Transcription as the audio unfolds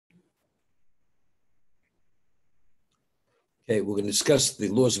Okay, we're going to discuss the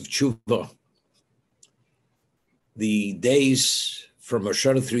laws of Teshuva. The days from Rosh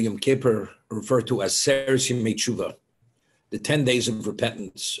Hashanah through Yom Kippur refer to as Aseres Yemei Teshuva, the 10 days of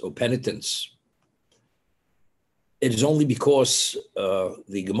repentance or penitence. It is only because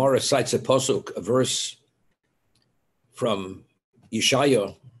the Gemara cites a pasuk, a verse from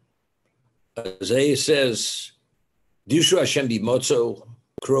Yeshaya. Isaiah says, "Dishu Hashem b'motzo,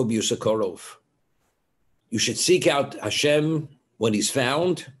 kro b'yusakorov." You should seek out Hashem when he's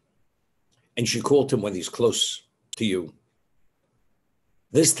found, and you should call to him when he's close to you.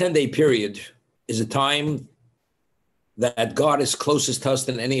 This 10-day period is a time that God is closest to us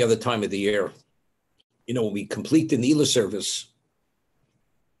than any other time of the year. You know, when we complete the Nila service,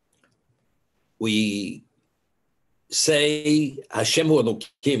 we say, Hashem hu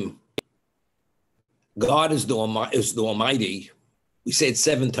Elokim, God is the Almighty. We say it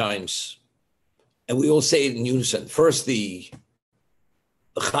 7 times. And we all say it in unison. First, the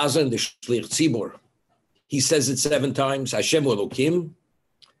Chazan, the Shlich Tzibur, he says it 7 times, Hashem Elokim.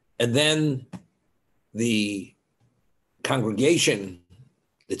 And then the congregation,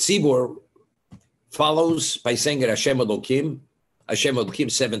 the Tzibur, follows by saying it Hashem Elokim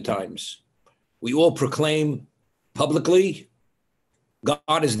 7 times. We all proclaim publicly,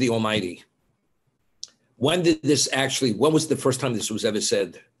 God is the Almighty. When was the first time this was ever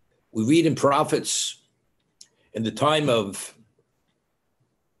said? We read in prophets in the time of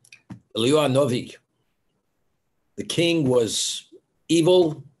Eliyahu Novi, the king was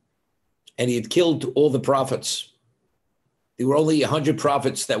evil and he had killed all the prophets. There were only 100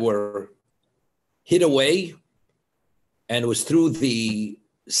 prophets that were hid away, and it was through the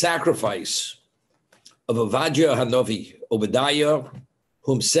sacrifice of Avadia Hanovi, Obadiah,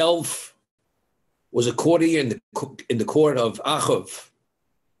 who himself was a courtier in the court of Achav.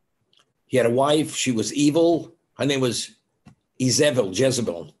 He had a wife, she was evil. Her name was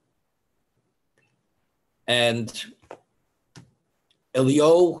Jezebel. And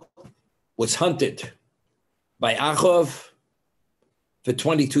Eliyahu was hunted by Achav for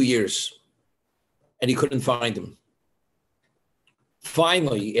 22 years, and he couldn't find him.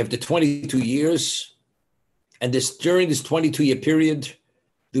 Finally, after 22 years, and during this 22-year period,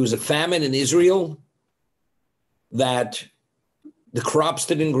 there was a famine in Israel that the crops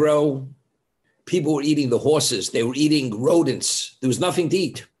didn't grow. People were eating the horses. They were eating rodents. There was nothing to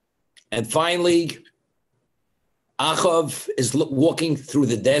eat. And finally, Achav is walking through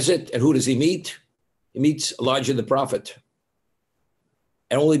the desert, and who does he meet? He meets Elijah the prophet.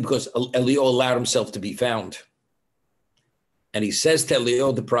 And only because Eliyahu allowed himself to be found. And he says to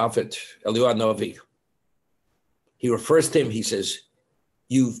Eliyahu the prophet, Eliyahu Novi, he refers to him, he says,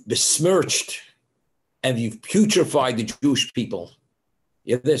 "You've besmirched and you've putrefied the Jewish people."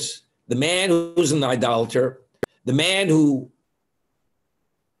 You have this. The man who's an idolater, the man who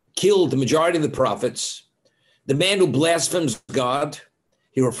killed the majority of the prophets, the man who blasphemes God,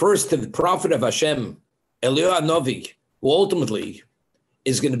 he refers to the prophet of Hashem, Eliyahu Novi, who ultimately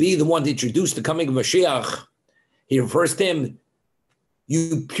is going to be the one to introduce the coming of Mashiach. He refers to him,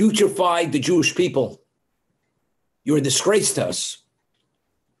 "You putrefied the Jewish people. You're a disgrace to us."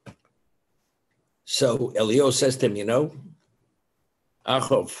 So Eliyahu says to him,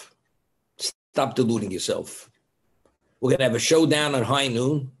 Achav, stop deluding yourself. We're going to have a showdown at high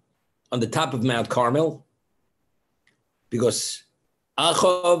noon on the top of Mount Carmel, because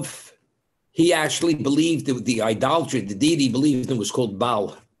Achav, he actually believed that the idolatry, the deity he believed in was called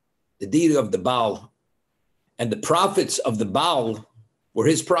Baal, the deity of the Baal. And the prophets of the Baal were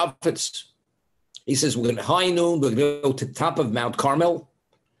his prophets. He says, we're going to high noon, we're going to go to the top of Mount Carmel.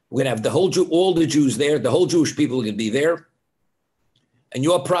 We're going to have all the Jews there, the whole Jewish people are going to be there. And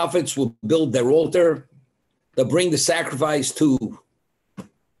your prophets will build their altar. They'll bring the sacrifice to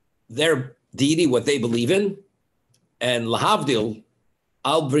their deity, what they believe in. And lahavdil,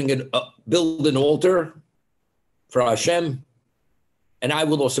 I'll build an altar for Hashem, and I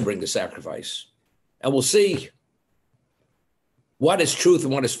will also bring the sacrifice. And we'll see what is truth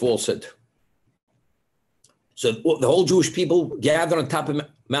and what is falsehood. So the whole Jewish people gather on top of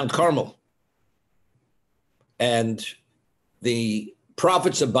Mount Carmel. And the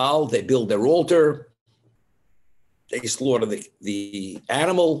prophets of Baal, they build their altar. They slaughter the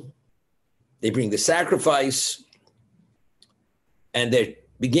animal. They bring the sacrifice. And they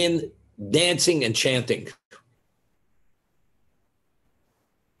begin dancing and chanting.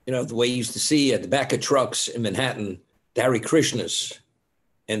 The way you used to see at the back of trucks in Manhattan, the Hare Krishnas,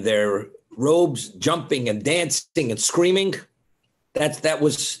 and their robes jumping and dancing and screaming. That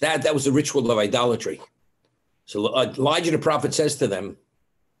was the ritual of idolatry. So Elijah the prophet says to them,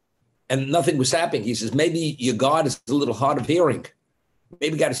 and nothing was happening. He says, maybe your God is a little hard of hearing.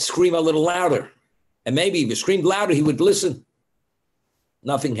 Maybe you got to scream a little louder. And maybe if you screamed louder, he would listen.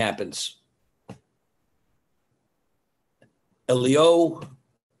 Nothing happens. Elio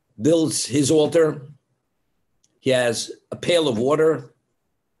builds his altar. He has a pail of water.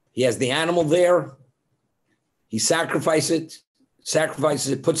 He has the animal there. He sacrifices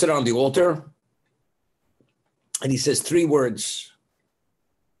it, puts it on the altar. And he says 3 words.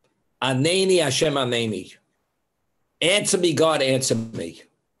 Aneni Hashem Aneni. Answer me, God, answer me.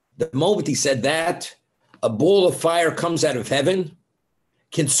 The moment he said that, a ball of fire comes out of heaven,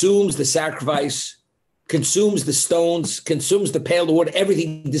 consumes the sacrifice, consumes the stones, consumes the pail of water,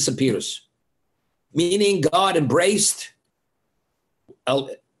 everything disappears. Meaning God embraced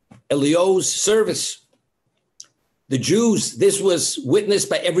Elio's service. The Jews, this was witnessed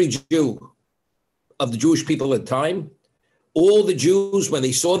by every Jew of the Jewish people at the time. All the Jews, when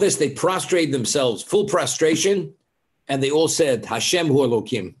they saw this, they prostrated themselves, full prostration, and they all said, Hashem hu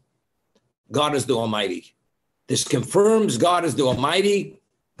Elokim, God is the Almighty. This confirms God is the Almighty,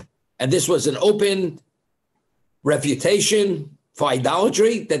 and this was an open refutation for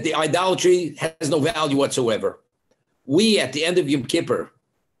idolatry, that the idolatry has no value whatsoever. We, at the end of Yom Kippur,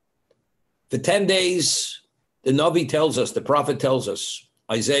 for 10 days, the Navi tells us, the prophet tells us,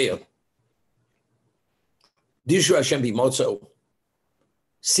 Isaiah, Dishu Hashem b'motzo,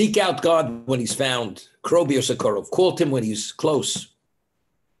 seek out God when he's found, Krobi Yosakorov, call him when he's close.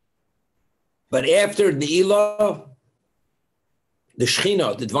 But after Ne'ilah, the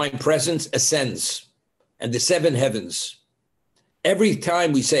Shekhinah, the divine presence, ascends, and the 7 heavens. Every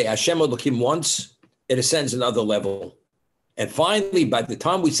time we say Hashem Elokim once, it ascends another level. And finally, by the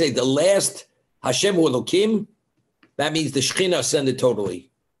time we say the last Hashem Elokim, that means the Shekhinah ascended totally.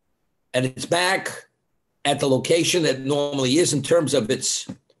 And it's back at the location that it normally is in terms of its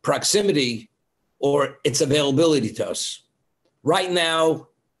proximity or its availability to us. Right now,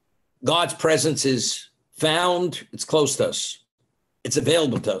 God's presence is found, it's close to us, it's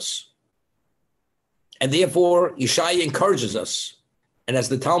available to us. And therefore, Yeshaya encourages us. And as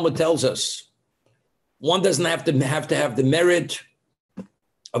the Talmud tells us, one doesn't have to have the merit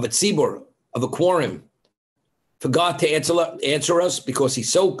of a tzibur, of a quorum, for God to answer us because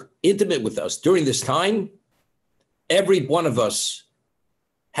he's so intimate with us. During this time, every one of us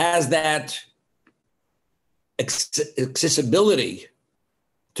has that accessibility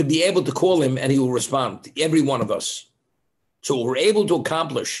to be able to call him and he will respond, every one of us. So what we're able to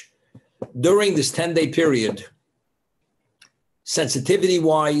accomplish during this 10-day period,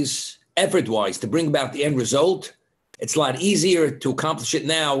 sensitivity-wise, effort-wise, to bring about the end result, it's a lot easier to accomplish it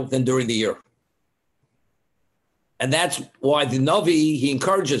now than during the year. And that's why the Navi, he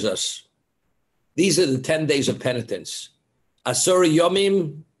encourages us. These are the 10 days of penitence. Asura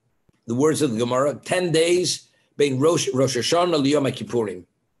Yomim, the words of the Gemara, 10 days between Rosh Hashanah and Yom Kippurim,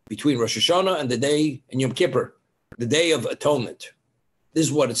 between Rosh Hashanah and the day in Yom Kippur, the Day of Atonement. This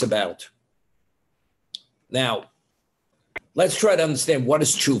is what it's about. Now, let's try to understand what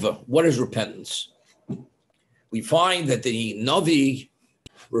is Teshuva, what is repentance. We find that the Navi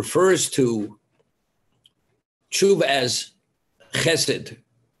refers to Teshuva as chesed.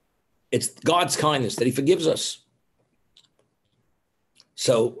 It's God's kindness that he forgives us.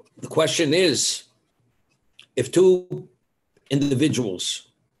 So the question is, if 2 individuals,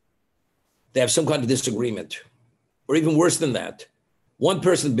 they have some kind of disagreement, or even worse than that, one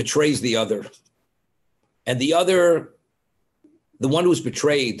person betrays the other, and the other, the one who's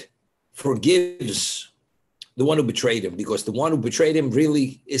betrayed, forgives the one who betrayed him, because the one who betrayed him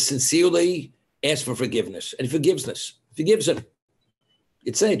really is sincerely asked for forgiveness, and he forgives him.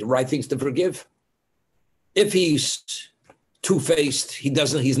 It's saying the right things to forgive. If he's two-faced,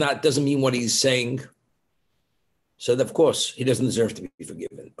 doesn't mean what he's saying. So of course, he doesn't deserve to be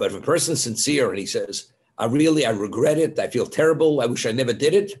forgiven. But if a person's sincere and he says, I regret it, I feel terrible, I wish I never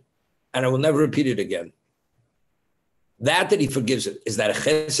did it, and I will never repeat it again. That he forgives it, is that a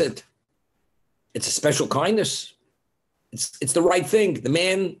chesed? It's a special kindness. It's the right thing. The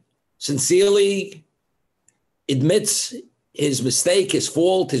man sincerely admits his mistake, his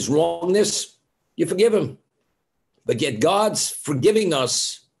fault, his wrongness. You forgive him. But yet God's forgiving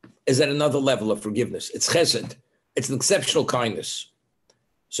us is at another level of forgiveness. It's chesed. It's an exceptional kindness.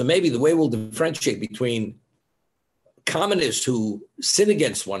 So maybe the way we'll differentiate between communists who sin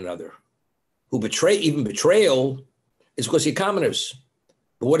against one another, who betray, even betrayal, is because you're commoners.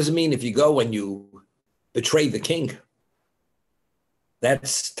 But what does it mean if you go and you betray the king? That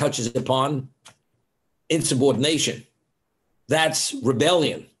touches upon insubordination. That's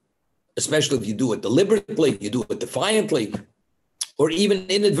rebellion, especially if you do it deliberately, you do it defiantly, or even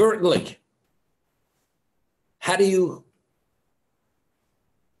inadvertently? How do you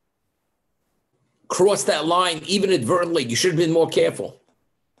cross that line even inadvertently? You should have been more careful.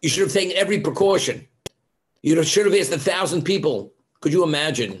 You should have taken every precaution. You should have asked 1,000 people. Could you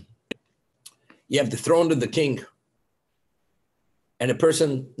imagine? You have the throne of the king, and a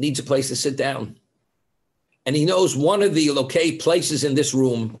person needs a place to sit down. And he knows one of the places in this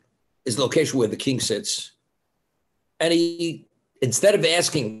room is the location where the king sits. And he, instead of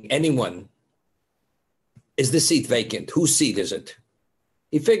asking anyone, is this seat vacant? Whose seat is it?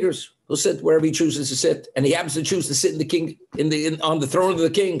 He figures he'll sit wherever he chooses to sit. And he happens to choose to sit on the throne of the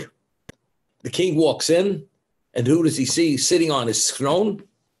king. The king walks in, and who does he see sitting on his throne?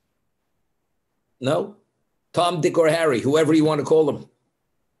 No, Tom, Dick, or Harry, whoever you want to call them.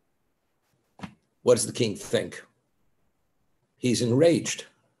 What does the king think? He's enraged.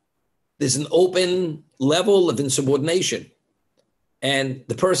 There's an open level of insubordination. And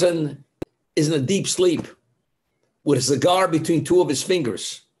the person is in a deep sleep with a cigar between two of his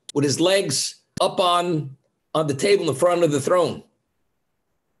fingers, with his legs up on the table in front of the throne.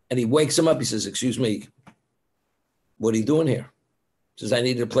 And he wakes him up. He says, excuse me, what are you doing here? He says, I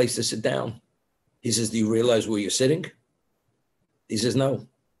needed a place to sit down. He says, do you realize where you're sitting? He says, no.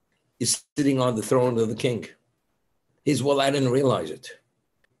 You're sitting on the throne of the king. He says, well, I didn't realize it.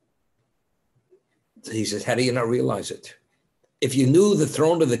 He says, how do you not realize it? If you knew the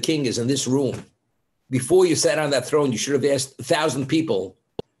throne of the king is in this room, before you sat on that throne, you should have asked 1,000 people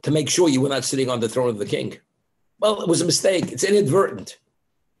to make sure you were not sitting on the throne of the king. Well, it was a mistake. It's inadvertent.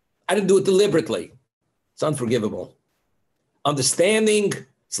 I didn't do it deliberately. It's unforgivable. Understanding,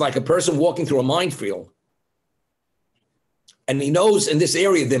 it's like a person walking through a minefield. And he knows in this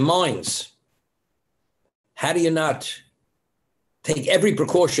area their minds. How do you not take every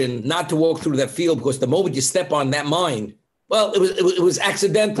precaution not to walk through that field? Because the moment you step on that mine, well, it was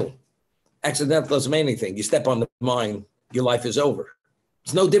accidental. Accidental doesn't mean anything. You step on the mine, your life is over.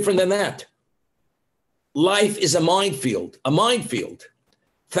 It's no different than that. Life is a minefield, a minefield.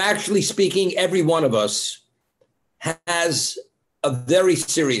 Factually speaking, every one of us has a very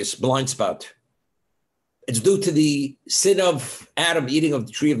serious blind spot. It's due to the sin of Adam eating of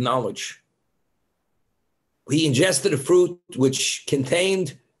the tree of knowledge. He ingested a fruit which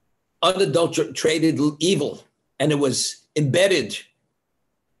contained unadulterated evil, and it was embedded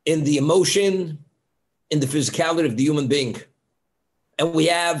in the emotion, in the physicality of the human being. And we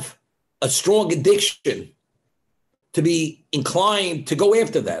have a strong addiction to be inclined to go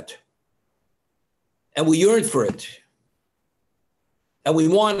after that. And we yearn for it. And we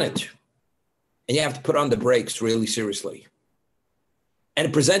want it. And you have to put on the brakes really seriously. And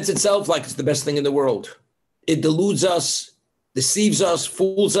it presents itself like it's the best thing in the world. It deludes us, deceives us,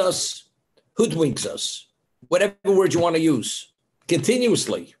 fools us, hoodwinks us, whatever word you want to use,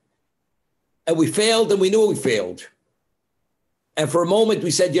 continuously. And we failed, and we knew we failed. And for a moment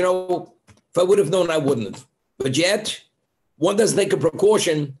we said, if I would have known, I wouldn't have. But yet, one doesn't take a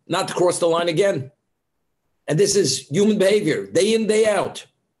precaution not to cross the line again. And this is human behavior, day in, day out.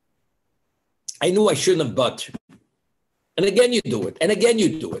 I knew I shouldn't have, but. And again you do it, and again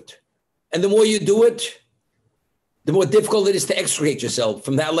you do it. And the more you do it, the more difficult it is to extricate yourself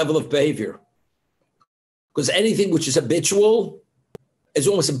from that level of behavior. Because anything which is habitual is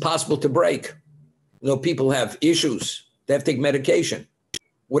almost impossible to break. People have issues. They have to take medication.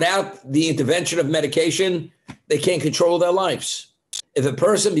 Without the intervention of medication, they can't control their lives. If a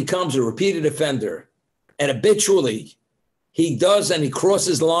person becomes a repeated offender and habitually he does and he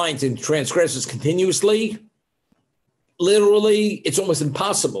crosses lines and transgresses continuously, literally, it's almost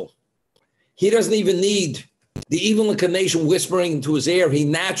impossible. He doesn't even need the evil inclination whispering into his ear. He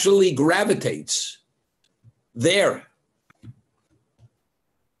naturally gravitates there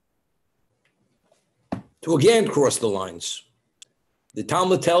to again cross the lines. The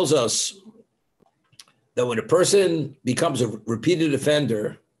Talmud tells us that when a person becomes a repeated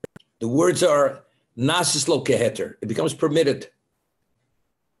offender, the words are nasis lo keheter. It becomes permitted.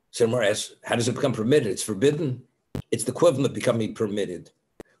 Someone asks, how does it become permitted? It's forbidden. It's the equivalent of becoming permitted.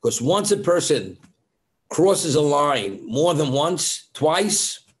 Because once a person crosses a line more than once,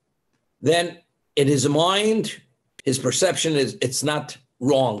 twice, then in his mind, his perception is it's not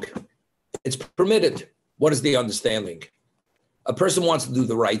wrong. It's permitted. What is the understanding? A person wants to do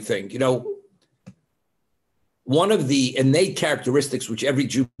the right thing. One of the innate characteristics which every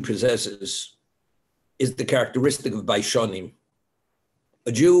Jew possesses is the characteristic of Baishonim.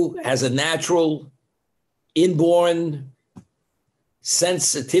 A Jew has a natural, inborn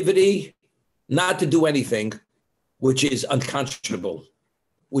sensitivity not to do anything which is unconscionable,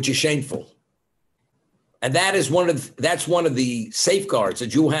 which is shameful. And that's one of the safeguards a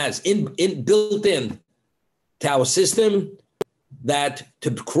Jew has built in to our system, that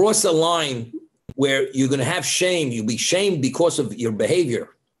to cross a line where you're going to have shame, you'll be shamed because of your behavior,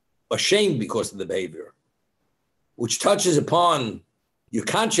 or shamed because of the behavior, which touches upon your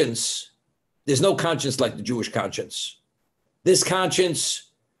conscience. There's no conscience like the Jewish conscience. This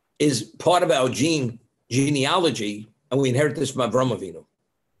conscience is part of our genealogy, and we inherit this from Avraham Avinu.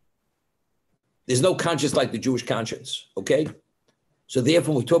 There's no conscience like the Jewish conscience, okay? So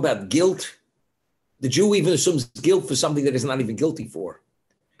therefore, when we talk about guilt, the Jew even assumes guilt for something that he's not even guilty for.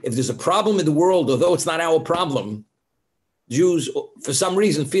 If there's a problem in the world, although it's not our problem, Jews, for some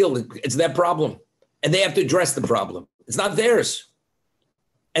reason, feel it's their problem, and they have to address the problem. It's not theirs.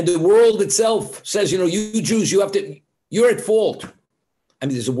 And the world itself says, you Jews, you're at fault. I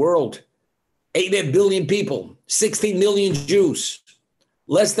mean, there's a world, 8 billion people, 16 million Jews,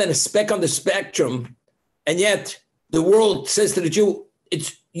 less than a speck on the spectrum, and yet the world says to the Jew,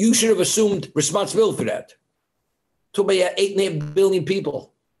 you should have assumed responsibility for that. Talk about 8.5 billion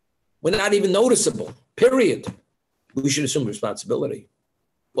people. We're not even noticeable, period. We should assume responsibility.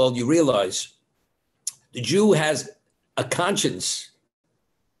 Well, you realize the Jew has a conscience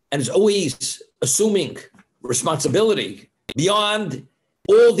and is always assuming responsibility beyond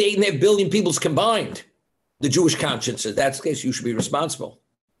all the 8.5 billion peoples combined. The Jewish conscience says, that's the case, you should be responsible.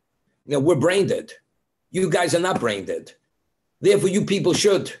 We're brain dead. You guys are not brain dead. Therefore, you people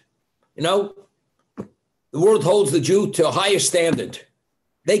should. The world holds the Jew to a higher standard.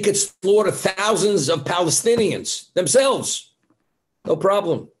 They could slaughter thousands of Palestinians themselves. No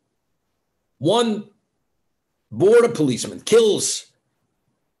problem. One border policeman kills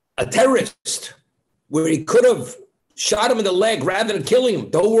a terrorist where he could have shot him in the leg rather than killing him.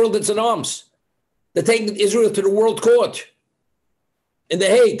 The whole world is in arms. They're taking Israel to the World Court in The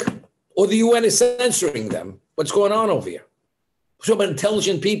Hague, or the UN is censoring them. What's going on over here? We're talking about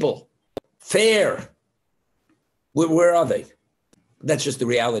intelligent people, fair. Where are they? That's just the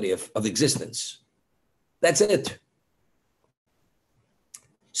reality of existence. That's it.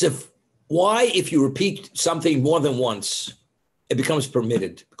 So why, if you repeat something more than once, it becomes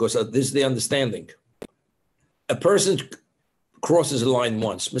permitted? Because this is the understanding. A person crosses a line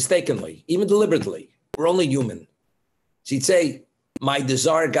once, mistakenly, even deliberately. We're only human. So he'd say, my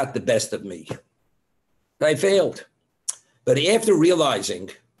desire got the best of me. I failed. But after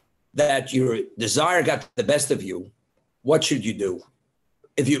realizing that your desire got the best of you, what should you do?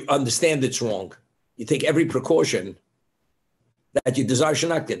 If you understand it's wrong, you take every precaution that your desire should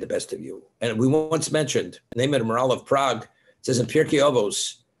not get the best of you. And we once mentioned, the name of the Moral of Prague, it says in Pirkei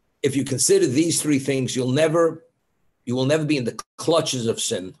Avos, if you consider these 3 things, you will never be in the clutches of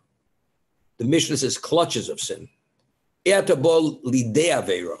sin. The Mishnah says clutches of sin. So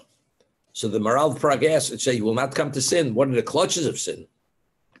the Moral of Prague asks, it says, you will not come to sin. What are the clutches of sin?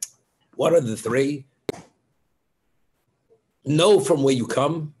 What are the 3? Know from where you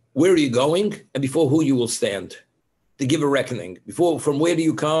come, where are you going, and before who you will stand, to give a reckoning. From where do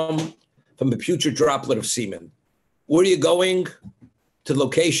you come? From a putrid droplet of semen. Where are you going? To the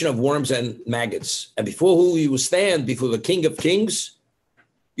location of worms and maggots. And before who you will stand, before the King of Kings,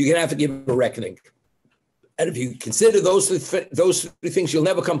 you're going to have to give a reckoning. And if you consider those 3 things, you'll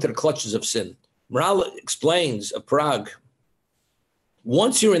never come to the clutches of sin. Moral explains of Prague,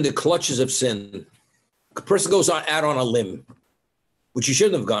 once you're in the clutches of sin, a person goes out on a limb, which he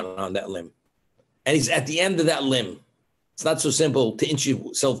shouldn't have gone on that limb. And he's at the end of that limb. It's not so simple to inch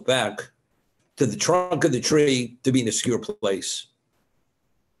yourself back to the trunk of the tree to be in a secure place.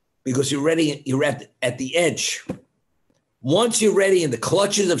 Because you're at the edge. Once you're ready in the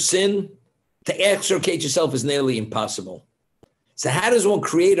clutches of sin, to extricate yourself is nearly impossible. So how does one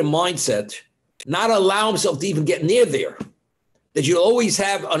create a mindset, not allow himself to even get near there? That you always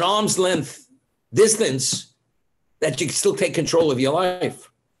have an arm's length distance that you can still take control of your life.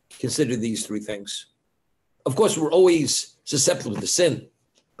 Consider these 3 things. Of course, we're always susceptible to sin,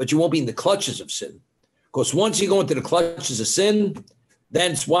 but you won't be in the clutches of sin. Because once you go into the clutches of sin,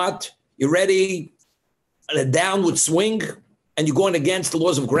 then it's what? You're ready on a downward swing, and you're going against the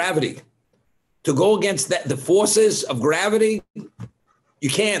laws of gravity. To go against the forces of gravity, you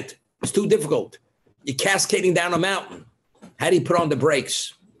can't. It's too difficult. You're cascading down a mountain. How do you put on the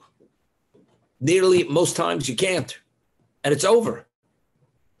brakes? Nearly most times you can't, and it's over.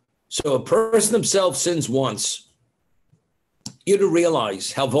 So a person himself sins once, you to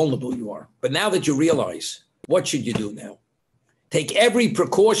realize how vulnerable you are. But now that you realize, what should you do now? Take every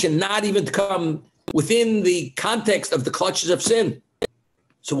precaution, not even to come within the context of the clutches of sin.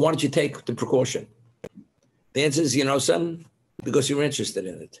 So why don't you take the precaution? The answer is, son, because you're interested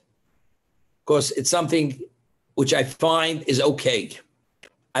in it. because it's something which I find is okay.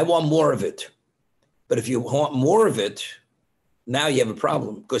 I want more of it. But if you want more of it, now you have a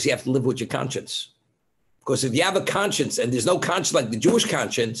problem because you have to live with your conscience. Because if you have a conscience and there's no conscience like the Jewish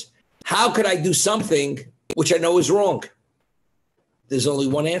conscience, how could I do something which I know is wrong? There's only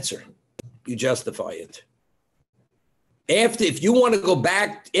one answer. You justify it. If you want to go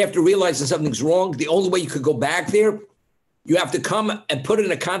back after realizing something's wrong, the only way you could go back there, you have to come and put it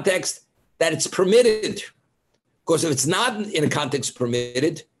in a context that it's permitted. Because if it's not in a context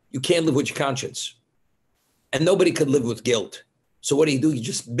permitted, you can't live with your conscience. And nobody could live with guilt. So what do? You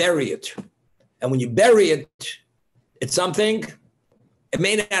just bury it. And when you bury it, it's something, it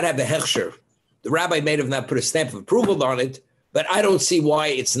may not have the hechsher. The rabbi may have not put a stamp of approval on it, but I don't see why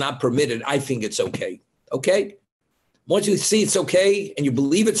it's not permitted. I think it's okay. Okay? Once you see it's okay and you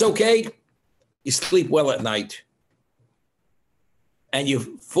believe it's okay, you sleep well at night. And you're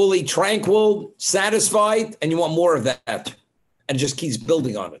fully tranquil, satisfied, and you want more of that. And it just keeps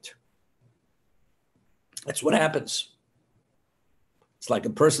building on it. That's what happens. It's like a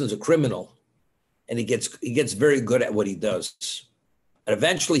person's a criminal, and he gets very good at what he does. And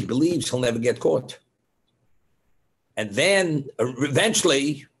eventually he believes he'll never get caught. And then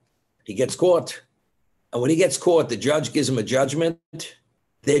eventually he gets caught. And when he gets caught, the judge gives him a judgment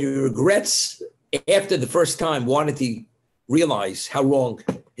that he regrets after the first time wanted to realize how wrong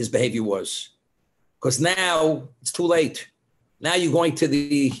his behavior was. Because now it's too late. Now you're going to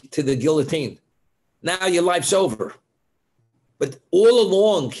the guillotine. Now your life's over. But all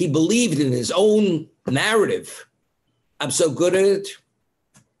along, he believed in his own narrative. I'm so good at it.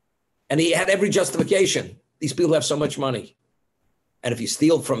 And he had every justification. These people have so much money. And if you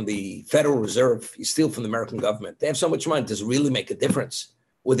steal from the Federal Reserve, you steal from the American government, they have so much money. Does it really make a difference?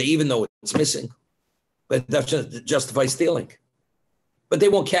 Or they even know it's missing? But it doesn't justify stealing. But they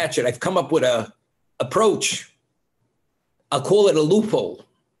won't catch it. I've come up with a approach. I'll call it a loophole,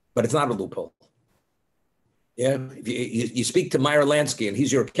 but it's not a loophole. Yeah, if you speak to Meyer Lansky and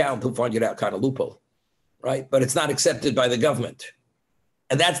he's your accountant, he'll find you that kind of loophole, right? But it's not accepted by the government.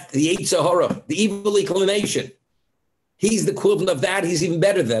 And that's the Yetzer Hara, the evil inclination. He's the equivalent of that. He's even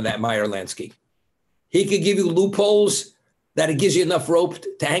better than that, Meyer Lansky. He could give you loopholes that it gives you enough rope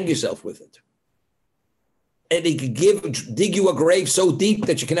to hang yourself with it. And he could dig you a grave so deep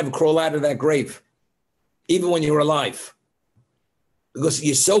that you can never crawl out of that grave, even when you're alive. Because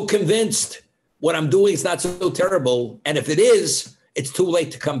you're so convinced what I'm doing is not so terrible. And if it is, it's too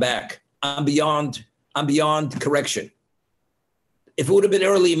late to come back. I'm beyond correction. If it would have been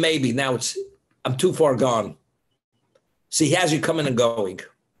early, maybe. Now I'm too far gone. So he has you coming and going.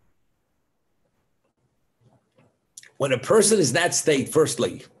 When a person is in that state,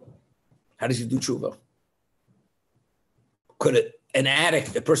 firstly, how does he do tshuva?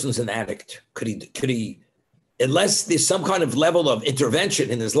 A person's an addict, could he, unless there's some kind of level of intervention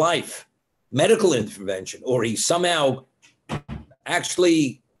in his life, medical intervention, or he's somehow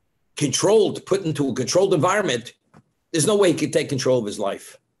actually put into a controlled environment, there's no way he can take control of his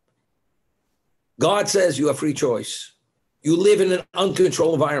life. God says you have free choice. You live in an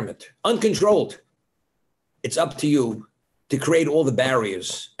uncontrolled environment, uncontrolled. It's up to you to create all the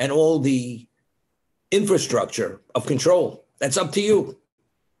barriers and all the infrastructure of control. That's up to you.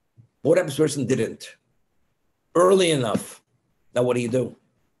 What if this person didn't? Early enough. Now what do?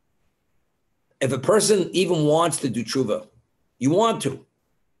 If a person even wants to do tshuva, you want to,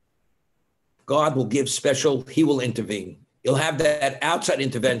 God will give special, he will intervene. He'll have that outside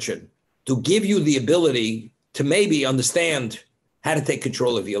intervention to give you the ability to maybe understand how to take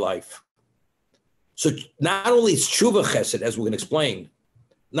control of your life. So not only is tshuva chesed, as we're going to explain,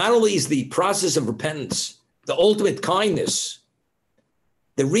 not only is the process of repentance the ultimate kindness,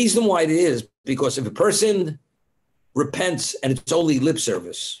 the reason why it is because if a person repents and it's only lip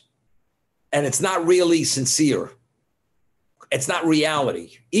service, and it's not really sincere, it's not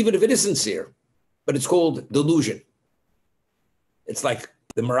reality, even if it is sincere, but it's called delusion. It's like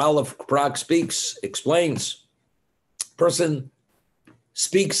the Maral of Prague explains, person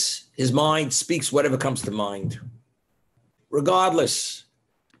speaks his mind, speaks whatever comes to mind, regardless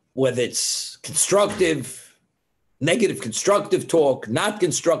whether it's constructive, negative, constructive talk, not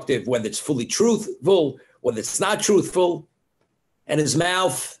constructive, whether it's fully truthful, whether it's not truthful. And his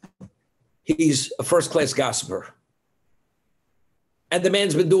mouth, he's a first-class gossiper. And the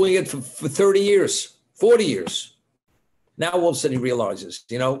man's been doing it for 30 years, 40 years. Now all of a sudden he realizes,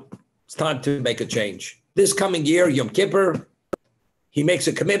 it's time to make a change. This coming year, Yom Kippur, he makes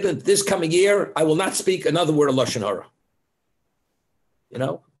a commitment. This coming year, I will not speak another word of Lashon Hara.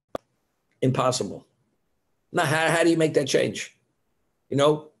 Impossible. Now, how do you make that change?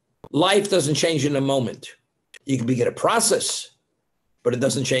 life doesn't change in a moment. You can begin a process, but it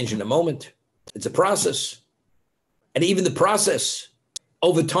doesn't change in a moment. It's a process. And even the process,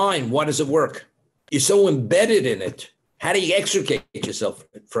 over time, why does it work? You're so embedded in it. How do you extricate yourself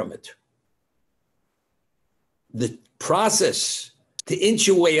from it? The process to inch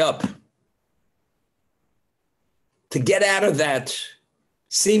your way up, to get out of that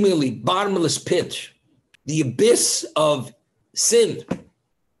seemingly bottomless pit, the abyss of sin,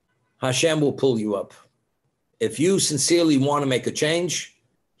 Hashem will pull you up. If you sincerely want to make a change,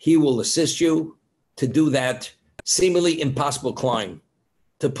 he will assist you to do that seemingly impossible climb,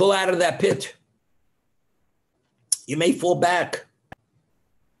 to pull out of that pit. You may fall back,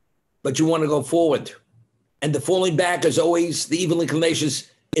 but you want to go forward. And the falling back is always, the evil inclinations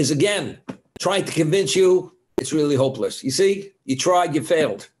is again, trying to convince you it's really hopeless. You see, you tried, you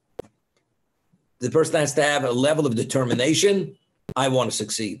failed. The person has to have a level of determination. I want to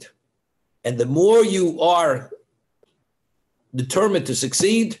succeed. And the more you are determined to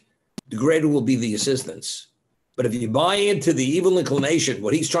succeed, the greater will be the assistance. But if you buy into the evil inclination,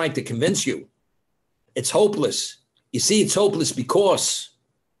 what he's trying to convince you, it's hopeless. You see, it's hopeless because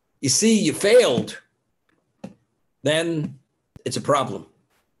you see you failed, then it's a problem.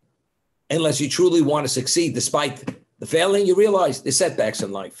 Unless you truly want to succeed despite the failing, you realize there's setbacks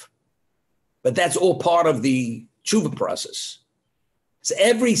in life. But that's all part of the Teshuva process. So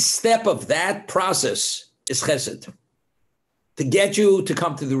every step of that process is chesed, to get you to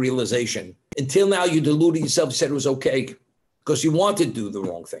come to the realization. Until now, you deluded yourself, you said it was okay because you wanted to do the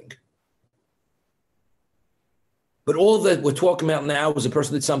wrong thing. But all that we're talking about now is a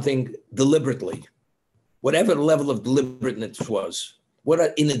person did something deliberately, whatever the level of deliberateness was. What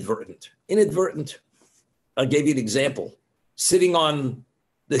are inadvertent? Inadvertent. I gave you an example. Sitting on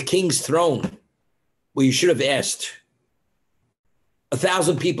the king's throne, where you should have asked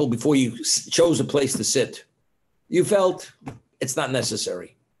 1,000 people before you chose a place to sit. You felt it's not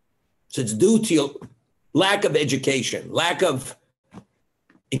necessary. So it's due to your lack of education, lack of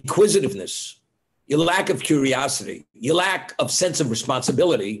inquisitiveness, your lack of curiosity, your lack of sense of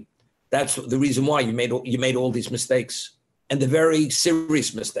responsibility. That's the reason why you made all these mistakes, and the very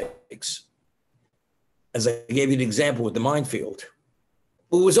serious mistakes. As I gave you an example with the minefield,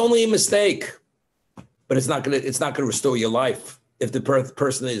 it was only a mistake, but it's not going to restore your life. If the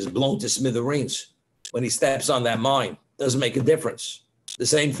person is blown to smithereens when he steps on that mine, doesn't make a difference. The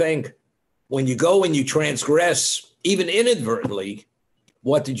same thing, when you go and you transgress, even inadvertently,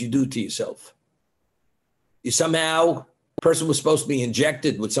 what did you do to yourself? You somehow, person was supposed to be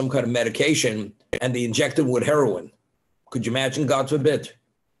injected with some kind of medication, and they injected with heroin. Could you imagine? God forbid.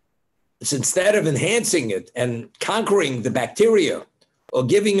 It's instead of enhancing it and conquering the bacteria or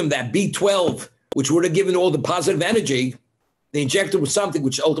giving him that B12, which would have given all the positive energy, they injected with something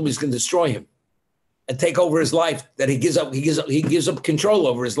which ultimately is going to destroy him and take over his life, that he gives up control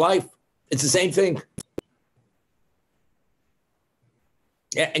over his life. It's the same thing.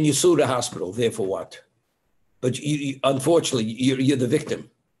 Yeah, and you sue the hospital, therefore what? But unfortunately, you're the victim.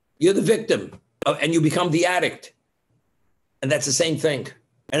 You're the victim, and you become the addict. And that's the same thing.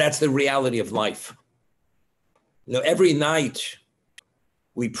 And that's the reality of life. You know, every night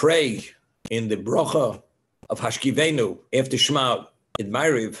we pray in the bracha of Hashkivenu after Shema in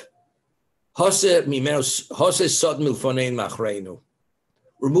Ma'ariv,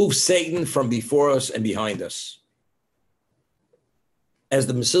 remove Satan from before us and behind us. As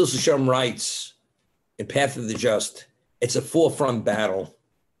the Mesilas Yesharim writes in Path of the Just, it's a forefront battle.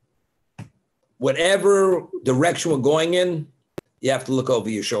 Whatever direction we're going in, you have to look over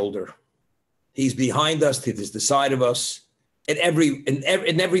your shoulder. He's behind us, to the side of us, in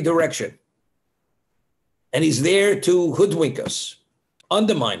every direction. And he's there to hoodwink us,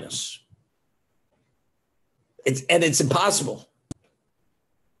 undermine us. It's impossible.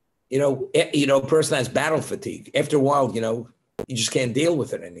 A person has battle fatigue. After a while, you just can't deal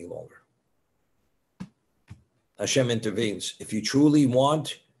with it any longer. Hashem intervenes. If you truly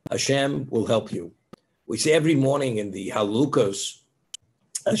want, Hashem will help you. We say every morning in the Halukas,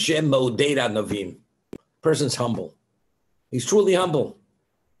 Hashem mo'oded Novim. Person's humble. He's truly humble.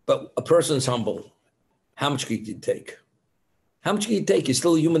 But a person's humble. How much can you take? How much can you take? You're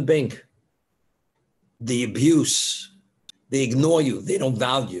still a human being. The abuse, they ignore you, they don't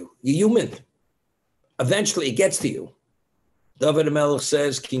value. You're human. Eventually it gets to you. David HaMelech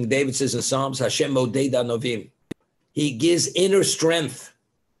says, King David says in Psalms, Hashem mo'oded Novim. He gives inner strength,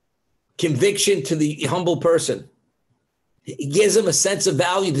 conviction to the humble person. He gives him a sense of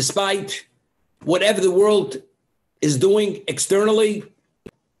value despite whatever the world is doing externally.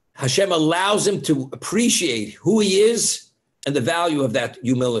 Hashem allows him to appreciate who he is and the value of that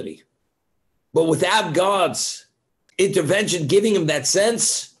humility. But without God's intervention, giving him that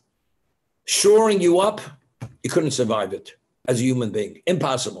sense, shoring you up, you couldn't survive it as a human being.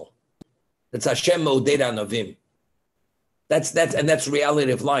 Impossible. That's Hashem Modeh Anavim. That's the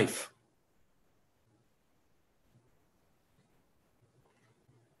reality of life.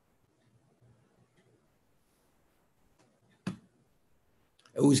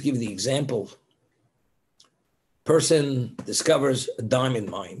 I always give the example. Person discovers a diamond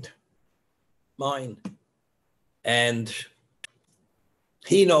mine, and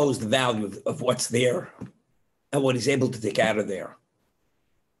he knows the value of what's there and what he's able to take out of there.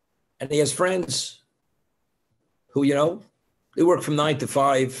 And he has friends who, they work from 9 to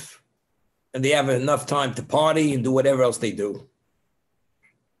 5, and they have enough time to party and do whatever else they do.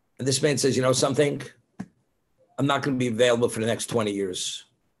 And this man says, something? I'm not going to be available for the next 20 years.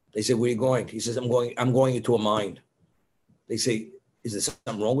 They say, where are you going? He says, I'm going into a mine. They say, is there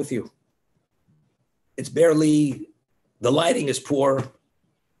something wrong with you? It's barely, the lighting is poor.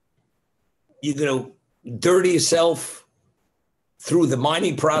 You're going to dirty yourself through the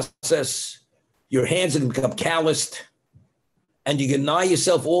mining process. Your hands are going to become calloused. And you deny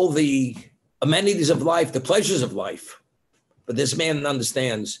yourself all the amenities of life, the pleasures of life. But this man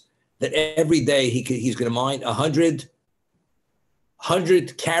understands that every day he's going to mine 100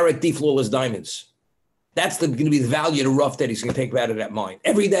 carat deflawless diamonds. That's going to be the value of the rough that he's going to take out of that mine.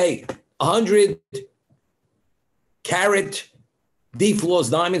 Every day, 100 carat deflawless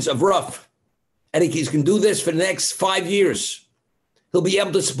diamonds of rough. And he's going to do this for the next 5 years. He'll be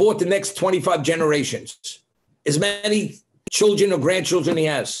able to support the next 25 generations. As many children or grandchildren he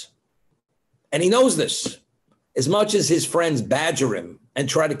has. And he knows this. As much as his friends badger him and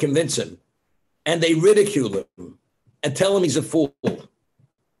try to convince him, and they ridicule him and tell him he's a fool,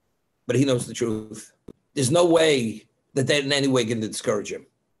 but he knows the truth. There's no way that they're in any way going to discourage him.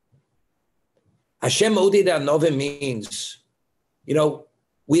 Hashem Modeh Anavim means,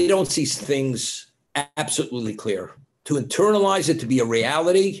 we don't see things absolutely clear. To internalize it to be a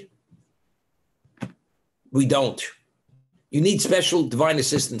reality, we don't. You need special divine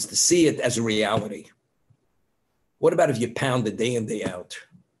assistance to see it as a reality. What about if you pound it day in, day out?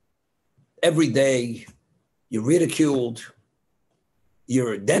 Every day, you're ridiculed,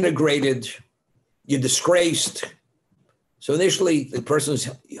 you're denigrated, you're disgraced. So initially, the person's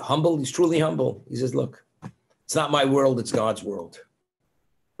humble, he's truly humble. He says, look, it's not my world, it's God's world.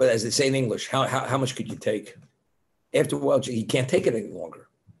 But as they say in English, how much could you take? After a while, you can't take it any longer.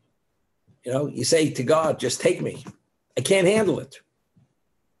 You say to God, just take me. I can't handle it.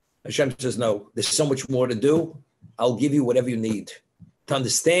 Hashem says, no, there's so much more to do. I'll give you whatever you need. To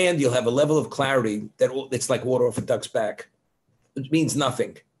understand, you'll have a level of clarity that it's like water off a duck's back. It means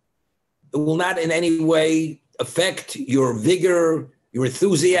nothing. It will not in any way affect your vigor, your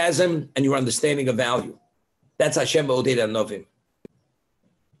enthusiasm, and your understanding of value. That's Hashem Modeh Anavim.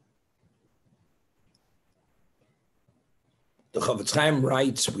 The Chavetz Chaim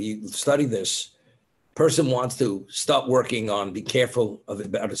writes, we study this, person wants to start working on, be careful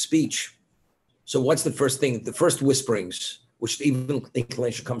about a speech. So what's the first thing, the first whisperings, which even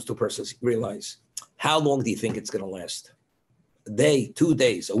inclination comes to a person, realize, how long do you think it's going to last? A day, 2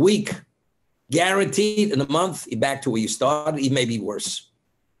 days, a week, guaranteed in a month, you're back to where you started, it may be worse.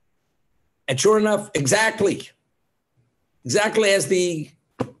 And sure enough, exactly as the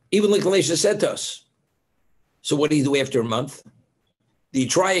evil inclination said to us. So what do you do after a month? Do you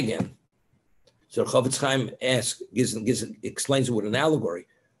try again? So Chavetz Chaim explains it with an allegory.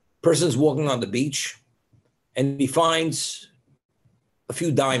 Person's walking on the beach and he finds a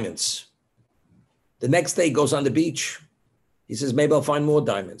few diamonds. The next day he goes on the beach. He says, maybe I'll find more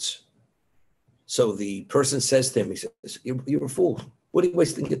diamonds. So the person says to him, he says, you're a fool. What are you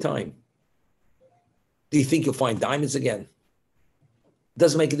wasting your time? Do you think you'll find diamonds again? It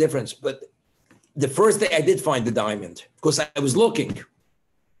doesn't make a difference. But the first day I did find the diamond because I was looking.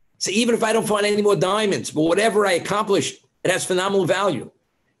 So even if I don't find any more diamonds, but whatever I accomplished, it has phenomenal value.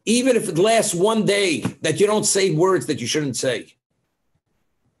 Even if it lasts one day that you don't say words that you shouldn't say.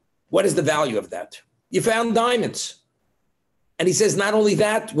 What is the value of that? You found diamonds. And he says, not only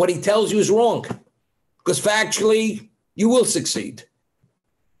that, what he tells you is wrong. Because factually, you will succeed.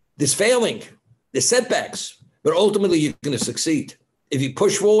 There's failing, there's setbacks, but ultimately you're going to succeed. If you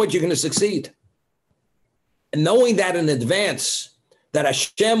push forward, you're going to succeed. And knowing that in advance, that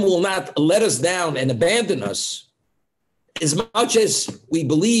Hashem will not let us down and abandon us, as much as we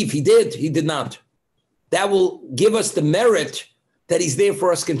believe he did not. That will give us the merit that he's there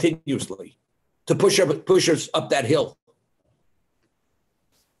for us continuously, to push us up that hill.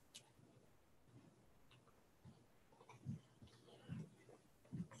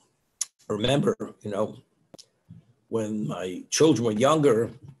 remember, when my children were younger,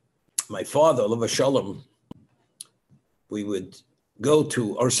 my father, Alav Shalom, we would go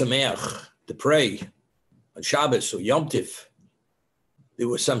to Or Sameach to pray on Shabbos or Yom Tiv. There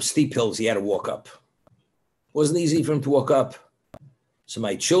were some steep hills he had to walk up. It wasn't easy for him to walk up. So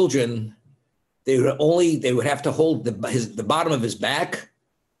my children, they would have to hold the bottom of his back,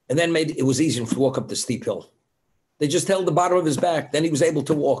 and then made it was easier to walk up the steep hill. They just held the bottom of his back. Then he was able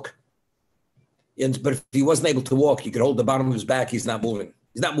to walk. But if he wasn't able to walk, you could hold the bottom of his back. He's not moving.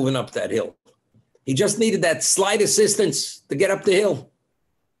 He's not moving up that hill. He just needed that slight assistance to get up the hill.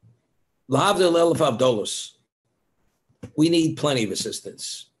 L'havdil elef avdolos. We need plenty of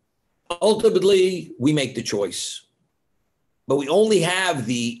assistance. Ultimately, we make the choice. But we only have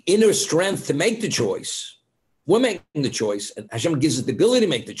the inner strength to make the choice. We're making the choice, and Hashem gives us the ability to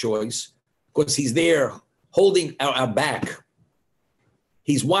make the choice because he's there holding our back.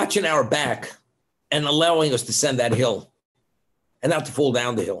 He's watching our back and allowing us to send that hill and not to fall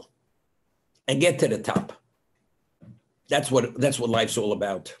down the hill and get to the top. That's what life's all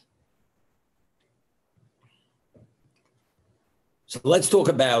about. So let's talk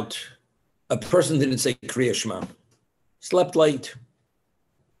about a person that didn't say Kriya Shema. Slept late.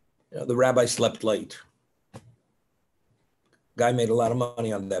 The rabbi slept late. Guy made a lot of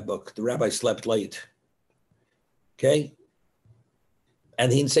money on that book. The rabbi slept late. Okay?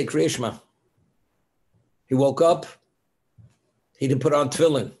 And he didn't say Kriya Shema. He woke up. He didn't put on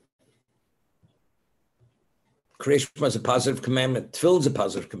tefillin. Kriya Shema is a positive commandment. Tefillin is a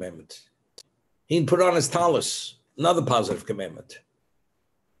positive commandment. He didn't put on his talus. Another positive commandment.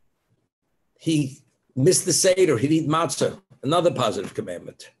 He missed the Seder. He didn't eat matzah. Another positive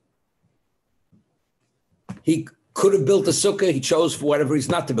commandment. He could have built a sukkah. He chose for whatever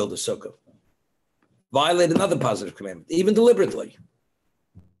reason not to build a sukkah. Violated another positive commandment, even deliberately.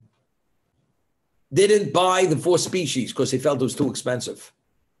 Didn't buy the 4 species because he felt it was too expensive.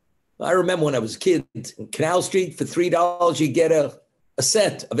 I remember when I was a kid in Canal Street, for $3, you get a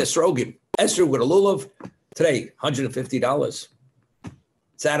set of esrogim. Esrog with a lulav. Today, $150.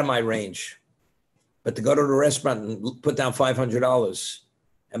 It's out of my range. But to go to the restaurant and put down $500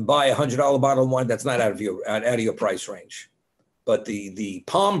 and buy a $100 bottle of wine, that's not out of your price range. But the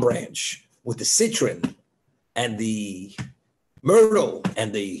palm branch with the citron and the myrtle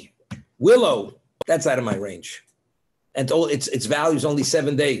and the willow, that's out of my range. And its value is only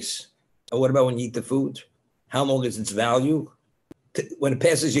 7 days. And what about when you eat the food? How long is its value? When it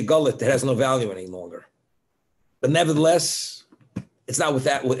passes your gullet, it has no value any longer. But nevertheless, it's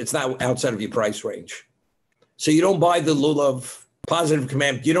not outside of your price range. So you don't buy the lulav, positive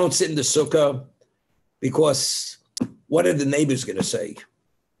commandment. You don't sit in the sukkah because what are the neighbors going to say?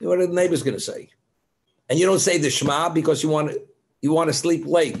 What are the neighbors going to say? And you don't say the Shema because you want to sleep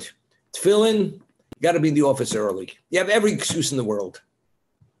late. Tefillin, you got to be in the office early. You have every excuse in the world.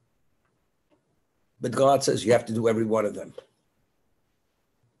 But God says you have to do every one of them.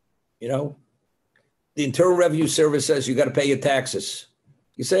 The Internal Revenue Service says you got to pay your taxes.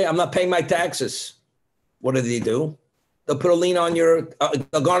 You say, I'm not paying my taxes. What do? They'll put a lien on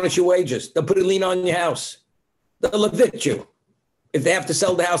they'll garnish your wages. They'll put a lien on your house. They'll evict you if they have to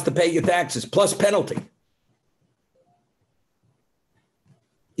sell the house to pay your taxes, plus penalty.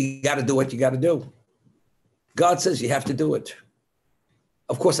 You got to do what you got to do. God says you have to do it.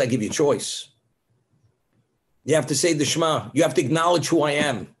 Of course, I give you choice. You have to say the Shema. You have to acknowledge who I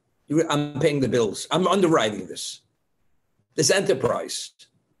am. I'm paying the bills. I'm underwriting this enterprise.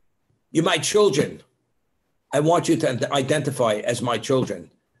 You're my children. I want you to identify as my children.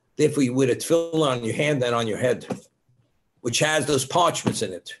 Therefore, you would a tefillin on your hand and on your head, which has those parchments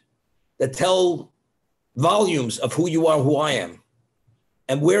in it that tell volumes of who you are, who I am.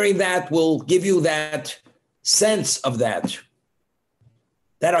 And wearing that will give you that sense of that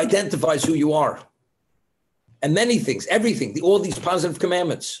identifies who you are. And many things, everything, all these positive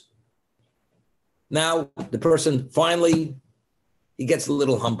commandments. Now, the person finally, he gets a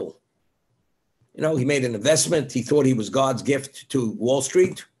little humble. He made an investment. He thought he was God's gift to Wall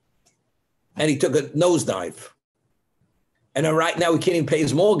Street. And he took a nosedive. And then right now, he can't even pay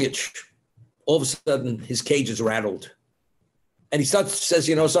his mortgage. All of a sudden, his cage is rattled. And he says,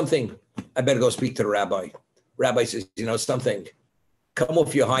 something, I better go speak to the rabbi. Rabbi says, something, come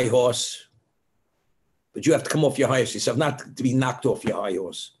off your high horse. But you have to come off your high horse yourself, not to be knocked off your high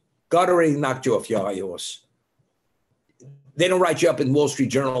horse. God already knocked you off your high horse. They don't write you up in Wall Street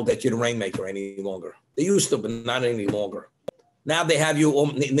Journal that you're the rainmaker any longer. They used to, but not any longer. Now they have you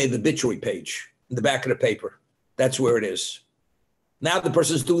on the obituary page in the back of the paper. That's where it is. Now the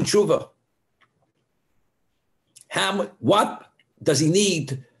person's doing Teshuva. What does he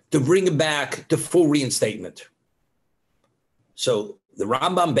need to bring him back to full reinstatement. So the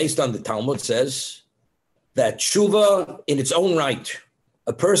Rambam, based on the Talmud, says that Teshuva in its own right,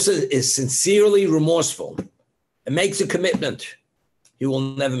 a person is sincerely remorseful and makes a commitment, he will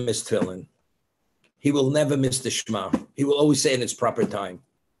never miss tefillin. He will never miss the Shema. He will always say in its proper time.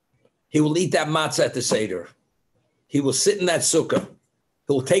 He will eat that matzah at the Seder. He will sit in that sukkah.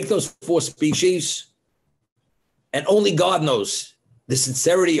 He will take those 4 species, and only God knows the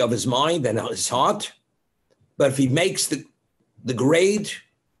sincerity of his mind and his heart. But if he makes the grade,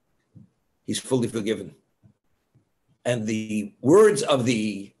 he's fully forgiven. And the words of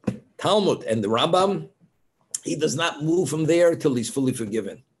the Talmud and the Rambam, he does not move from there till he's fully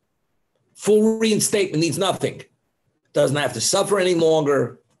forgiven. Full reinstatement means nothing. Doesn't have to suffer any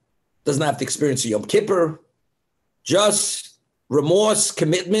longer. Doesn't have to experience a Yom Kippur. Just remorse,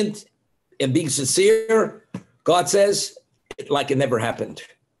 commitment, and being sincere. God says, like it never happened.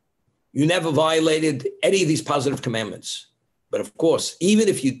 You never violated any of these positive commandments. But of course, even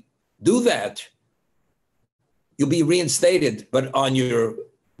if you do that, you'll be reinstated. But on your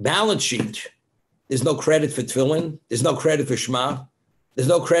balance sheet, there's no credit for tefillin. There's no credit for Shema. There's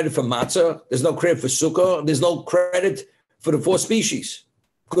no credit for matzah. There's no credit for sukkah. There's no credit for the 4 species.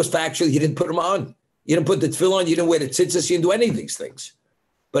 Because factually, you didn't put them on. You didn't put the tefillin on. You didn't wear the tzitzis. You didn't do any of these things.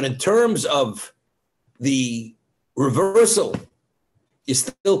 But in terms of the reversal, you're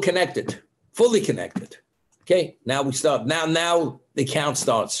still connected, fully connected. Okay, now we start. Now the account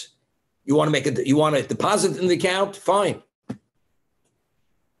starts. You want to deposit in the account? Fine.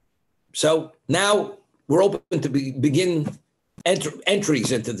 So now we're open to begin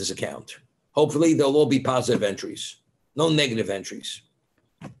entries into this account. Hopefully, they'll all be positive entries, no negative entries.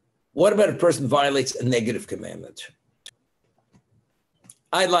 What about a person violates a negative commandment?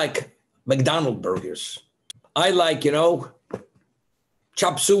 I like McDonald's burgers. I like,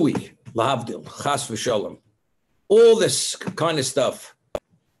 chop suey, lahavdil, chas v'sholem, all this kind of stuff.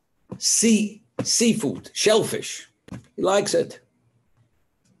 Seafood, shellfish. He likes it.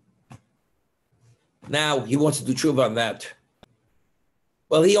 Now he wants to do tshuva on that.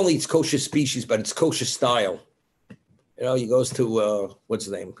 Well, he only eats kosher species, but it's kosher style. He goes to, what's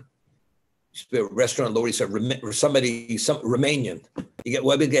the name? A restaurant in Lower East Side, some Romanian.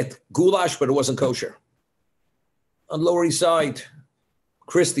 We get goulash, but it wasn't kosher. On Lower East Side,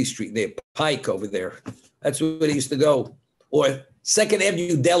 Christie Street, there, Pike over there. That's where he used to go. Or Second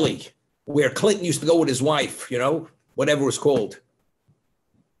Avenue Deli, where Clinton used to go with his wife, whatever it was called.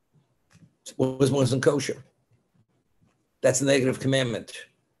 It wasn't kosher. That's a negative commandment.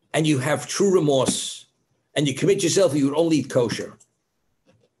 And you have true remorse, and you commit yourself, you would only eat kosher.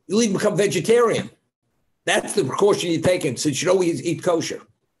 You'll even become vegetarian. That's the precaution you're taking, since you always eat kosher.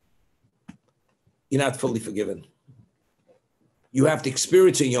 You're not fully forgiven. You have to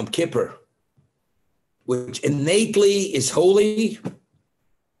experience a Yom Kippur, which innately is holy.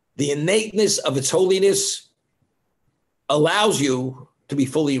 The innateness of its holiness allows you to be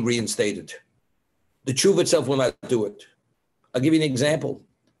fully reinstated. The tshuva itself will not do it. I'll give you an example.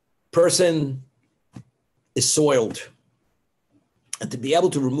 Person is soiled. And to be able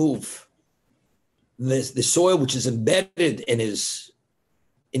to remove the soil which is embedded in his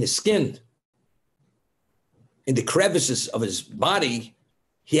skin, in the crevices of his body,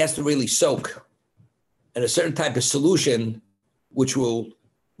 he has to really soak in a certain type of solution which will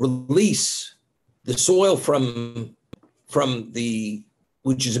release the soil from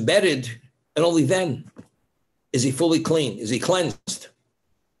which is embedded, and only then is he fully clean, is he cleansed.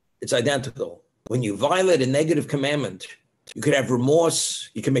 It's identical. When you violate a negative commandment, you could have remorse,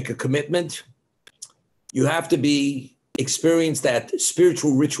 you can make a commitment. You have to experience that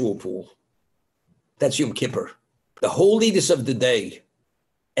spiritual ritual pool. That's Yom Kippur, the holiness of the day,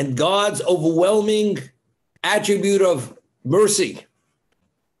 and God's overwhelming attribute of mercy.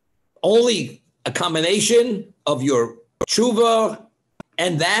 Only a combination of your tshuva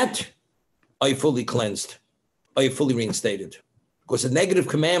and that, are you fully cleansed? Are you fully reinstated? Because a negative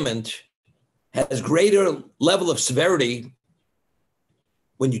commandment has greater level of severity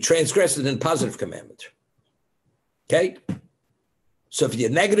when you transgress it in a positive commandment. Okay? So if you're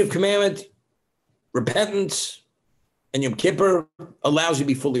a negative commandment, repentance and Yom Kippur allows you to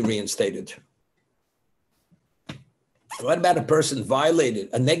be fully reinstated. What about a person violated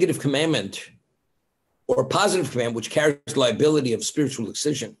a negative commandment or a positive commandment which carries liability of spiritual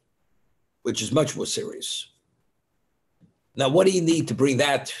excision, which is much more serious? Now, what do you need to bring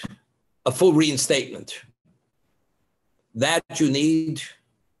that a full reinstatement? That you need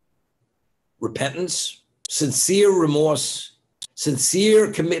repentance, sincere remorse,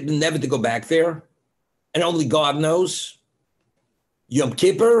 sincere commitment never to go back there, and only God knows. Yom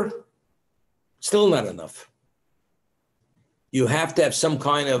Kippur, still not enough. You have to have some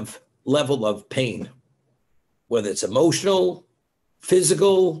kind of level of pain, whether it's emotional,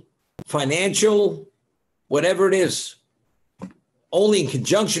 physical, financial, whatever it is. Only in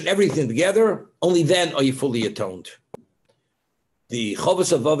conjunction, everything together, only then are you fully atoned. The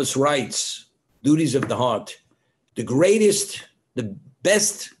Chovos HaLevavos writes, duties of the heart, the greatest, the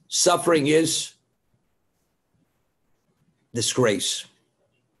best suffering is disgrace.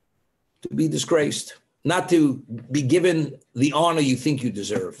 To be disgraced, not to be given the honor you think you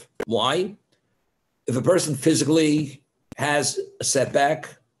deserve. Why? If a person physically has a setback,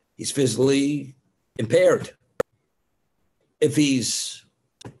 he's physically impaired. If he's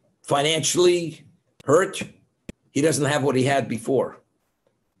financially hurt, he doesn't have what he had before.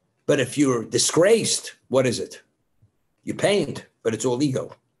 But if you're disgraced, what is it? You're pained, but it's all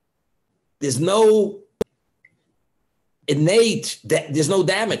ego. There's no there's no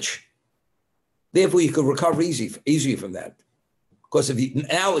damage. Therefore, you could recover easier from that. Because if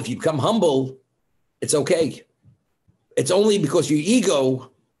you become humble, it's okay. It's only because your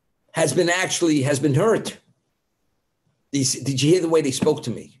ego has been hurt. Did you hear the way they spoke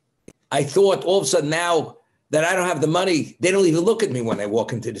to me? I thought all of a sudden now that I don't have the money, they don't even look at me when I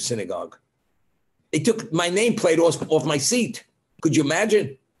walk into the synagogue. They took my nameplate off my seat. Could you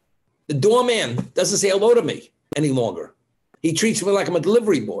imagine? The doorman doesn't say hello to me any longer. He treats me like I'm a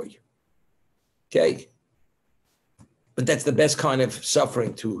delivery boy. Okay. But that's the best kind of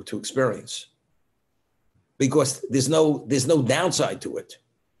suffering to experience. Because there's no downside to it.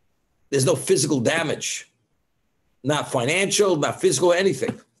 There's no physical damage. Not financial, not physical,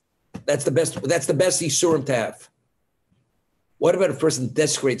 anything. That's the best Yisurim to have. What about if a person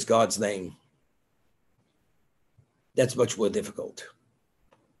desecrates God's name? That's much more difficult.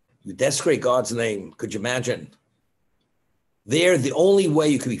 You desecrate God's name, could you imagine? There, the only way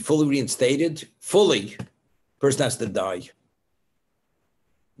you can be fully reinstated, person has to die.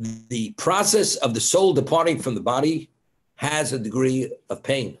 The process of the soul departing from the body has a degree of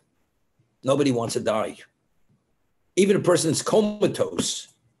pain. Nobody wants to die. Even a person that's comatose,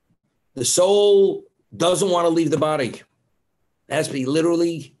 the soul doesn't want to leave the body. It has to be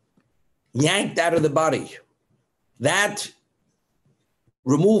literally yanked out of the body. That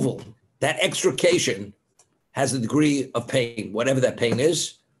removal, that extrication has a degree of pain. Whatever that pain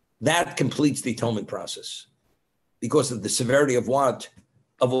is, that completes the atonement process. Because of the severity of what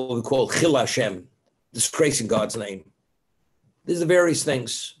we call Chil Hashem, disgracing God's name. These are various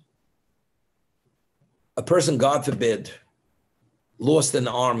things. A person, God forbid, lost an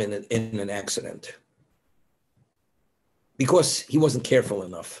arm in an accident because he wasn't careful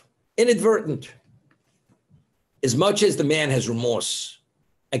enough. Inadvertent. As much as the man has remorse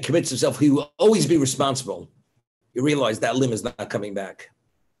and commits himself, he will always be responsible. You realize that limb is not coming back.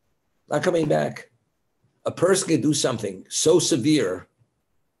 Not coming back. A person can do something so severe,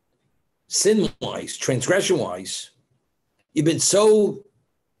 sin-wise, transgression-wise. You've been so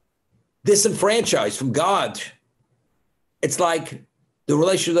disenfranchised from God. It's like the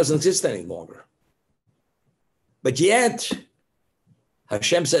relationship doesn't exist any longer. But yet,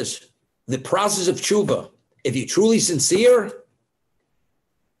 Hashem says, the process of Teshuva, if you're truly sincere,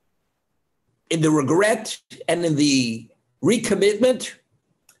 in the regret and in the recommitment,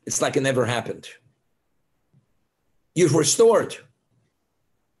 it's like it never happened. You've restored.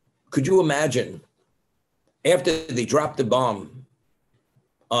 Could you imagine, after they dropped the bomb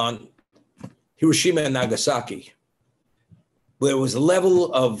on Hiroshima and Nagasaki, where it was a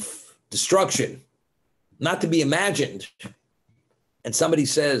level of destruction not to be imagined, and somebody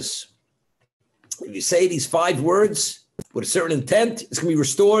says, if you say these 5 words with a certain intent, it's going to be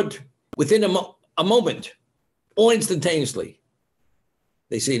restored within a moment, or instantaneously.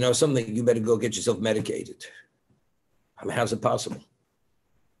 They say, something, you better go get yourself medicated. I mean, how's it possible?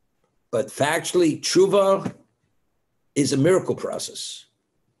 But factually, Teshuva is a miracle process.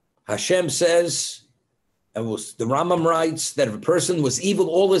 Hashem says, and the Rambam writes, that if a person was evil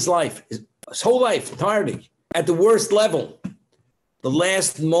all his life, his whole life, entirety, at the worst level, the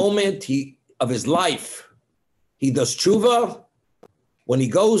last moment of his life, he does Teshuva. When he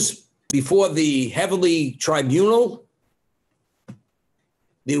goes before the heavenly tribunal,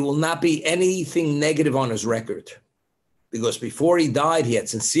 there will not be anything negative on his record. Because before he died, he had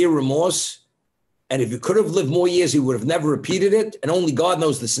sincere remorse. And if he could have lived more years, he would have never repeated it. And only God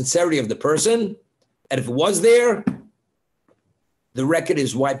knows the sincerity of the person. And if it was there, the record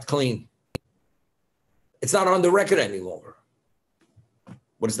is wiped clean. It's not on the record any longer.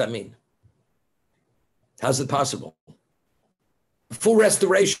 What does that mean? How's it possible? Full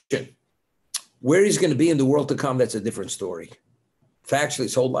restoration. Where he's going to be in the world to come, that's a different story. Factually,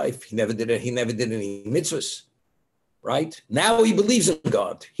 his whole life, he never did any mitzvahs, right? Now he believes in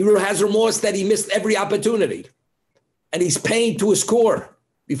God. He has remorse that he missed every opportunity. And he's paying to his core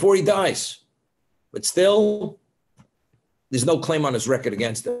before he dies. But still, there's no claim on his record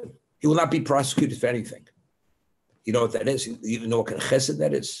against him. He will not be prosecuted for anything. You know what that is? You know what kind of chesed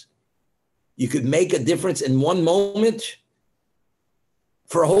that is? You could make a difference in one moment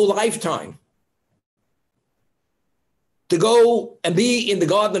for a whole lifetime. To go and be in the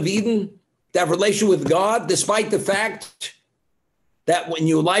Garden of Eden, to have a relation with God, despite the fact that when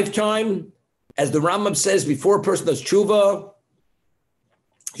your lifetime, as the Rambam says, before a person does Teshuva,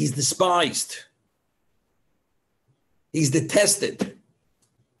 he's despised. He's detested.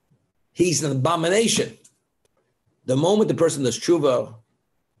 He's an abomination. The moment the person does Teshuva,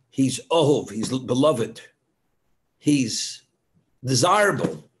 he's ohov, he's beloved, he's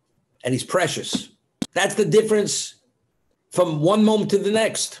desirable, and he's precious. That's the difference from one moment to the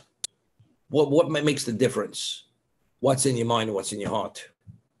next. What makes the difference? What's in your mind and what's in your heart?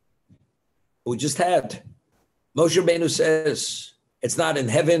 We just had. Moshe Rabbeinu says, it's not in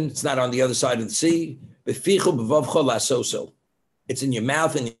heaven, it's not on the other side of the sea. It's in your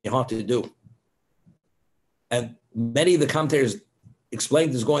mouth and your heart to do. And many of the commentators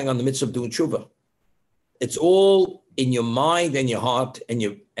explained this going on the midst of doing tshuva. It's all in your mind and your heart and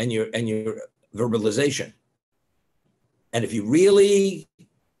your verbalization. And if you really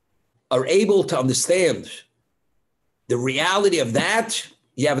are able to understand the reality of that,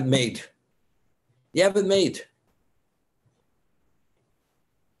 you haven't made. You haven't made.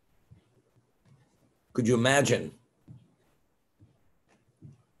 Could you imagine?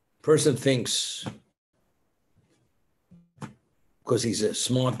 Person thinks, because he's a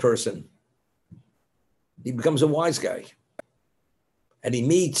smart person, he becomes a wise guy. And he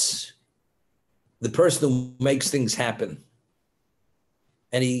meets the person who makes things happen.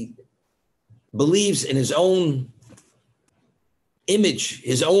 And he believes in his own image,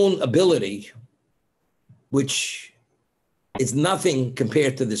 his own ability, which is nothing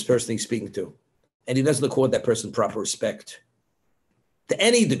compared to this person he's speaking to. And he doesn't accord that person proper respect to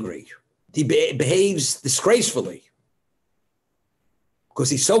any degree. He behaves disgracefully because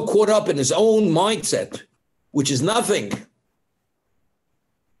he's so caught up in his own mindset, which is nothing.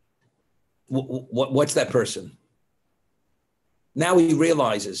 What's that person? Now he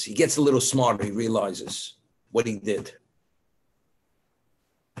realizes, he gets a little smarter, he realizes what he did.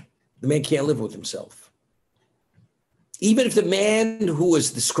 The man can't live with himself. Even if the man who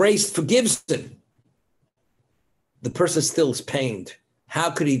was disgraced forgives him, the person still is pained.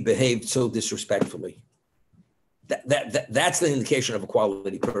 How could he behave so disrespectfully? That's the indication of a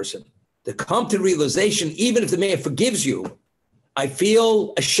quality person. To come to realization, even if the man forgives you, I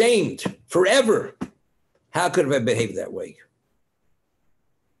feel ashamed forever. How could I behave that way?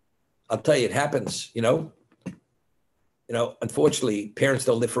 I'll tell you, it happens, you know, unfortunately, parents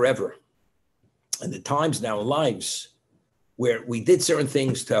don't live forever. And the times now in lives where we did certain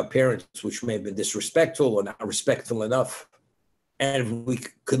things to our parents, which may have been disrespectful or not respectful enough. And if we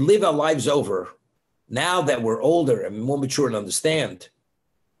could live our lives over, now that we're older and more mature and understand,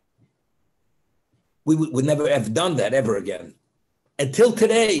 we would never have done that ever again. Until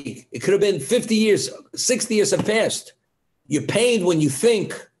today, it could have been 50 years, 60 years have passed. You're pained when you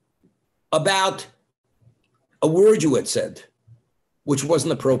think about a word you had said, which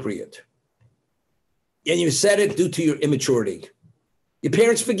wasn't appropriate. And you said it due to your immaturity. Your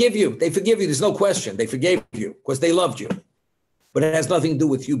parents forgive you. They forgive you. There's no question. They forgave you because they loved you. But it has nothing to do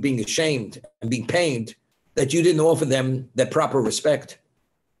with you being ashamed and being pained that you didn't offer them that proper respect,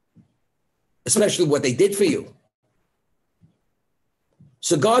 especially what they did for you.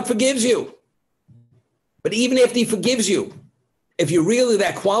 So God forgives you. But even after he forgives you, if you're really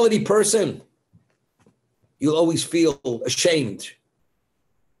that quality person, you'll always feel ashamed.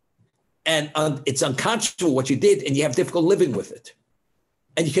 And it's unconscionable what you did, and you have difficulty living with it.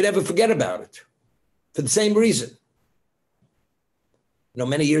 And you can never forget about it for the same reason. You know,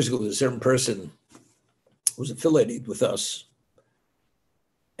 many years ago, there was a certain person who was affiliated with us.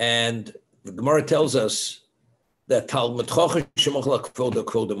 And the Gemara tells us that that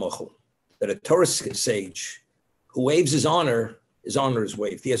a Torah sage who waives his honor is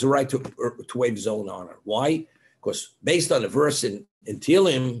waived. He has a right to waive his own honor. Why? Because based on a verse in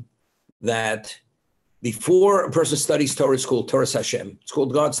Tehillim, that before a person studies Torah, it's called Torah Hashem. It's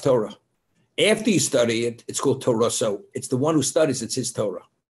called God's Torah. After you study it, it's called Torah. So it's the one who studies, it's his Torah.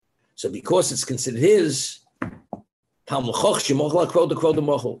 So because it's considered his, the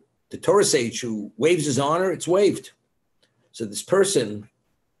Torah sage who waives his honor, it's waived. So this person,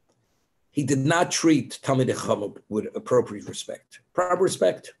 he did not treat Talmidei Chacham with appropriate respect. proper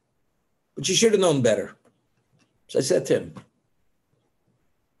respect. But you should have known better. So I said to him,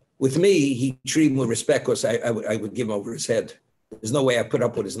 with me, he treated me with respect because I would give him over his head. There's no way I put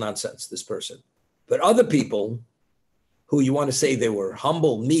up with his nonsense, this person. But other people who you want to say they were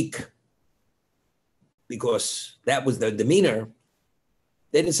humble, meek, because that was their demeanor,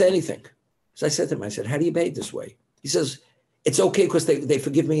 they didn't say anything. So I said to him, I said, how do you behave this way? He says, it's okay because they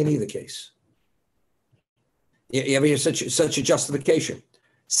forgive me in either case. You ever hear such a justification?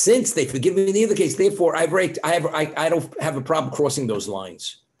 Since they forgive me in either case, therefore I don't have a problem crossing those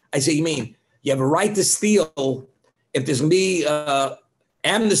lines. I say, you mean you have a right to steal if there's going to be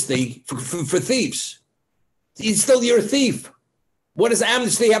amnesty for thieves? You're a thief. What does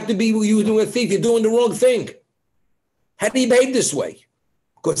amnesty have to be with you doing a thief? You're doing the wrong thing. How do you behave this way?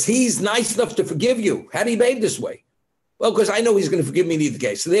 Because he's nice enough to forgive you. How do you behave this way? Well, because I know he's going to forgive me in either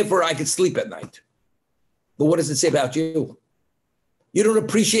case. So therefore, I can sleep at night. But what does it say about you? You don't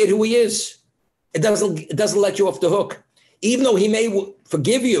appreciate who he is. It doesn't let you off the hook. Even though he may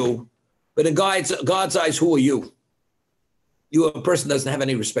forgive you, but in God's eyes, who are you? You are a person that doesn't have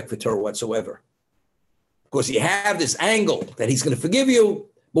any respect for Torah whatsoever. Because you have this angle that he's going to forgive you,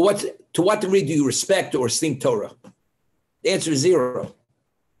 but to what degree do you respect or esteem Torah? The answer is zero.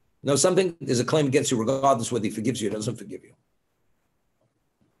 You know something? There's a claim against you regardless whether he forgives you or doesn't forgive you.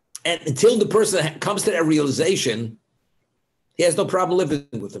 And until the person comes to that realization, he has no problem living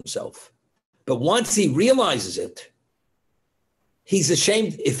with himself. But once he realizes it, he's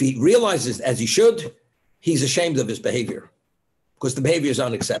ashamed. If he realizes, as he should, he's ashamed of his behavior because the behavior is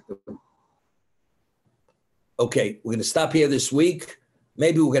unacceptable. Okay, we're going to stop here this week.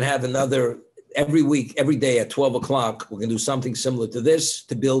 Maybe we're going to have another every week, every day at 12 o'clock. We're going to do something similar to this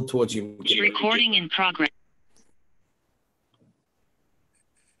to build towards you. Recording in progress.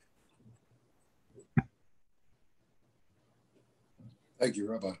 Thank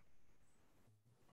you, Rabbi.